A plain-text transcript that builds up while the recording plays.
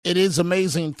It is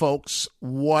amazing, folks,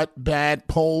 what bad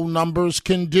poll numbers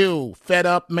can do. Fed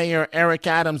up Mayor Eric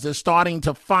Adams is starting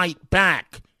to fight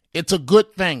back. It's a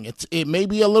good thing. It may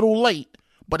be a little late,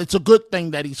 but it's a good thing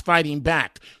that he's fighting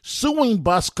back, suing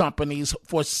bus companies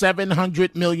for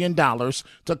 $700 million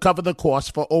to cover the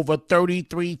cost for over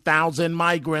 33,000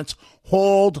 migrants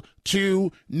hauled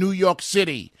to New York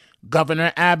City.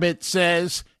 Governor Abbott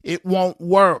says it won't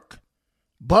work,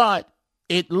 but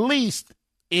at least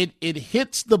it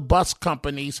hits the bus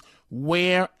companies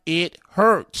where it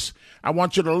hurts. I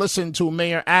want you to listen to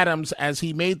Mayor Adams as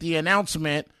he made the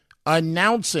announcement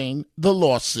announcing the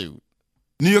lawsuit.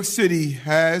 New York City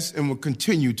has and will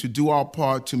continue to do our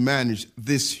part to manage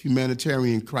this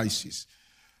humanitarian crisis.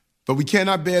 But we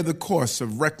cannot bear the cost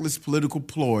of reckless political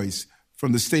ploys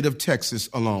from the state of Texas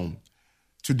alone.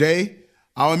 Today,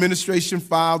 our administration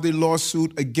filed a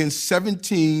lawsuit against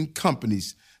 17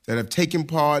 companies that have taken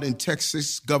part in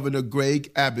Texas Governor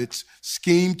Greg Abbott's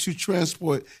scheme to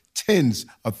transport tens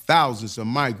of thousands of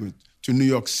migrants to New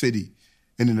York City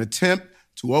in an attempt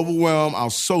to overwhelm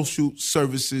our social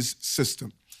services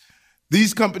system.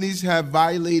 These companies have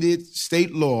violated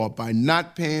state law by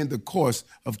not paying the cost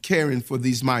of caring for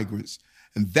these migrants,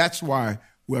 and that's why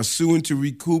we are suing to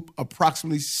recoup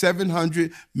approximately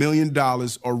 $700 million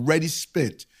already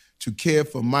spent to care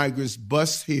for migrants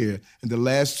bused here in the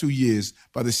last 2 years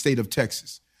by the state of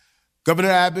Texas.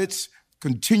 Governor Abbott's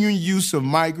continuing use of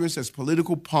migrants as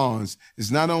political pawns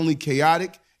is not only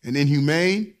chaotic and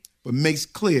inhumane, but makes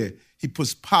clear he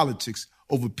puts politics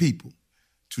over people.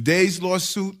 Today's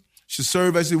lawsuit should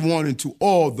serve as a warning to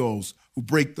all those who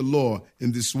break the law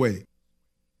in this way.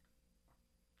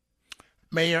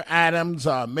 Mayor Adams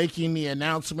making the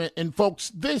announcement. And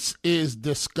folks, this is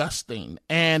disgusting.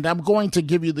 And I'm going to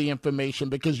give you the information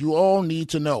because you all need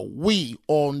to know. We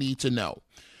all need to know.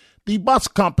 The bus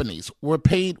companies were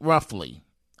paid roughly,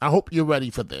 I hope you're ready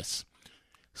for this,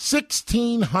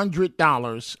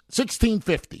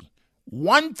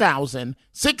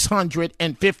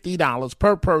 $1,650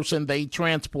 per person they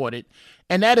transported.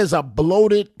 And that is a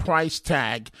bloated price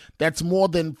tag that's more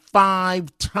than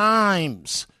 5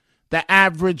 times the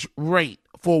average rate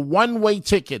for one-way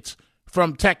tickets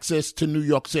from Texas to New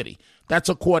York City. That's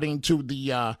according to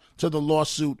the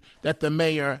lawsuit that the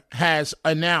mayor has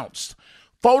announced.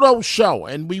 Photos show,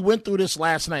 and we went through this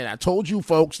last night. I told you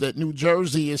folks that New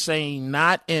Jersey is saying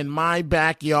not in my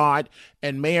backyard,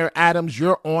 and Mayor Adams,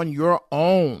 you're on your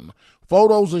own.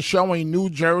 Photos are showing New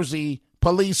Jersey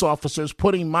police officers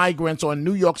putting migrants on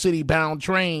New York City bound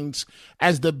trains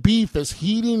as the beef is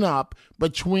heating up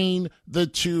between the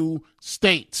two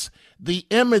states. The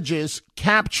images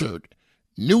captured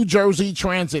New Jersey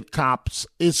transit cops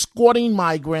escorting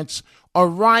migrants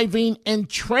arriving in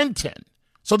Trenton.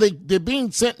 So they're being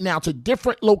sent now to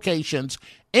different locations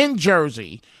in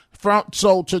Jersey,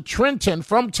 to Trenton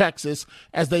from Texas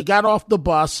as they got off the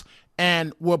bus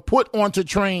and were put onto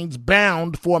trains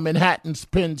bound for Manhattan's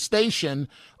Penn Station,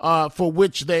 for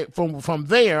which from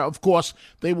there, of course,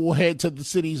 they will head to the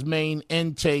city's main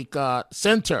intake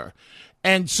center.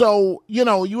 And so,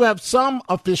 you have some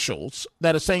officials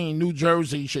that are saying New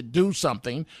Jersey should do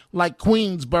something, like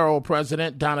Queensborough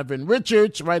President Donovan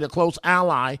Richards, right, a close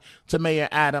ally to Mayor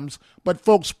Adams. But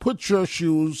folks, put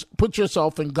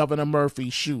yourself in Governor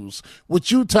Murphy's shoes.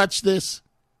 Would you touch this?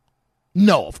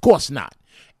 No, of course not.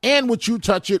 And would you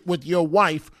touch it with your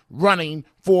wife running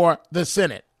for the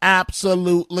Senate?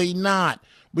 Absolutely not.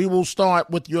 We will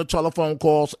start with your telephone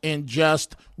calls in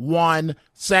just 1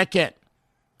 second.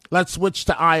 Let's switch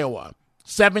to Iowa.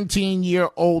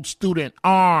 17-year-old student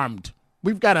armed.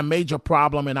 We've got a major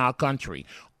problem in our country.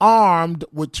 Armed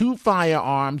with 2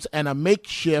 firearms and a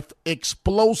makeshift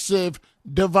explosive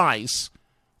device,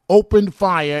 opened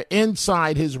fire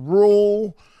inside his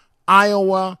rural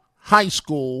Iowa high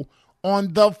school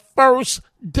on the first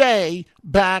day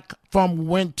back from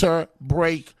winter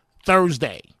break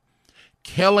Thursday,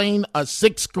 killing a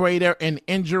 6th grader and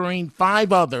injuring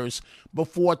 5 others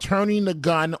before turning the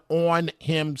gun on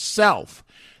himself.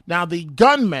 Now, the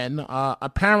gunman,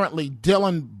 apparently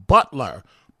Dylan Butler,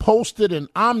 posted an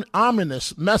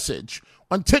ominous message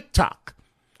on TikTok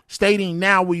stating,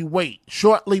 "Now we wait,"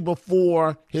 shortly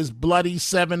before his bloody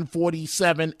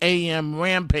 7:47 a.m.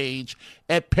 rampage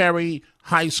at Perry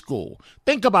High School.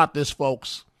 Think about this,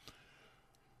 folks.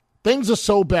 Things are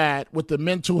so bad with the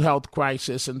mental health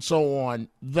crisis and so on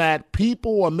that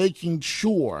people are making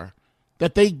sure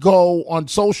that they go on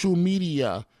social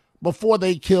media before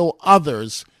they kill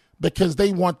others because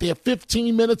they want their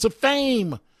 15 minutes of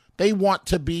fame. They want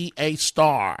to be a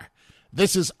star.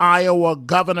 This is Iowa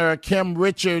Governor Kim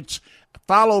Richards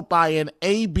followed by an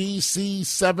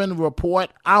ABC7 report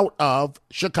out of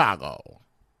Chicago.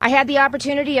 I had the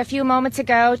opportunity a few moments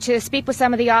ago to speak with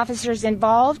some of the officers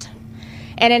involved.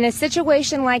 And in a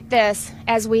situation like this,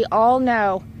 as we all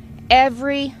know,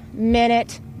 every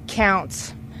minute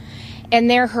counts. And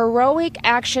their heroic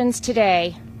actions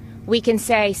today, we can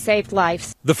say, saved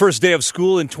lives. The first day of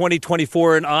school in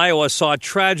 2024 in Iowa saw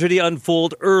tragedy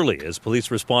unfold early as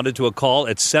police responded to a call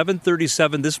at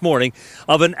 7:37 this morning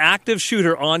of an active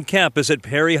shooter on campus at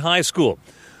Perry High School.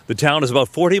 The town is about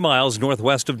 40 miles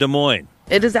northwest of Des Moines.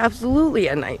 It is absolutely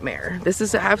a nightmare. This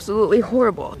is absolutely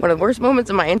horrible. One of the worst moments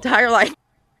of my entire life.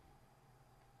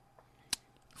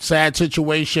 Sad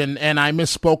situation, and I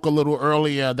misspoke a little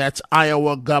earlier. That's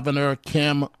Iowa Governor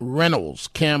Kim Reynolds.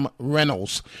 Kim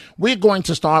Reynolds. We're going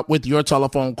to start with your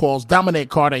telephone calls. Dominic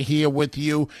Carter here with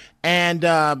you, and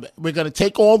we're going to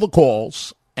take all the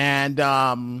calls and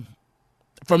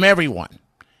from everyone.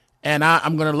 And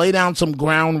I'm going to lay down some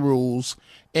ground rules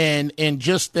in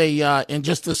just a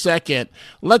second.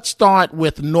 Let's start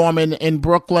with Norman in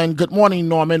Brooklyn. Good morning,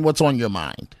 Norman. What's on your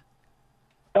mind?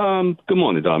 Good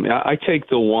morning, Dom. I take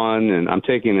the one, and I'm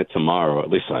taking it tomorrow. At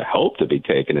least I hope to be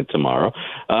taking it tomorrow.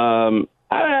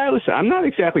 Listen, I'm not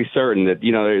exactly certain that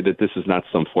that this is not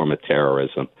some form of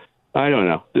terrorism. I don't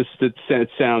know. It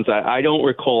sounds. I don't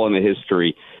recall in the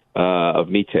history of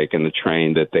me taking the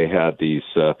train that they had these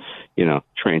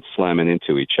trains slamming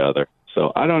into each other.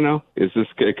 So I don't know.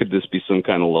 Could this be some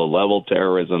kind of low level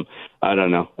terrorism? I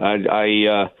don't know.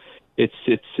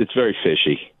 It's very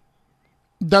fishy.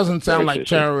 Doesn't sound like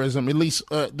terrorism, at least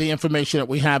the information that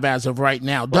we have as of right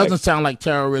now. Doesn't sound like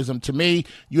terrorism to me.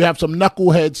 You have some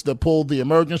knuckleheads that pulled the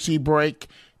emergency brake,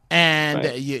 and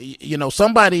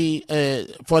somebody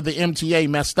for the MTA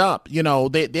messed up.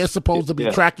 They're supposed to be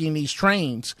tracking these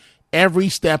trains every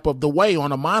step of the way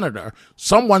on a monitor.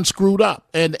 Someone screwed up,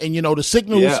 and the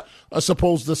signals are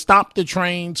supposed to stop the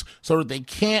trains so that they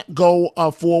can't go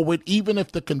forward, even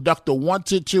if the conductor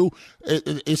wants it to.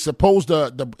 It's supposed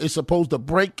to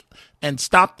brake and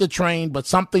stop the train, but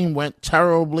something went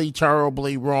terribly,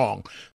 terribly wrong.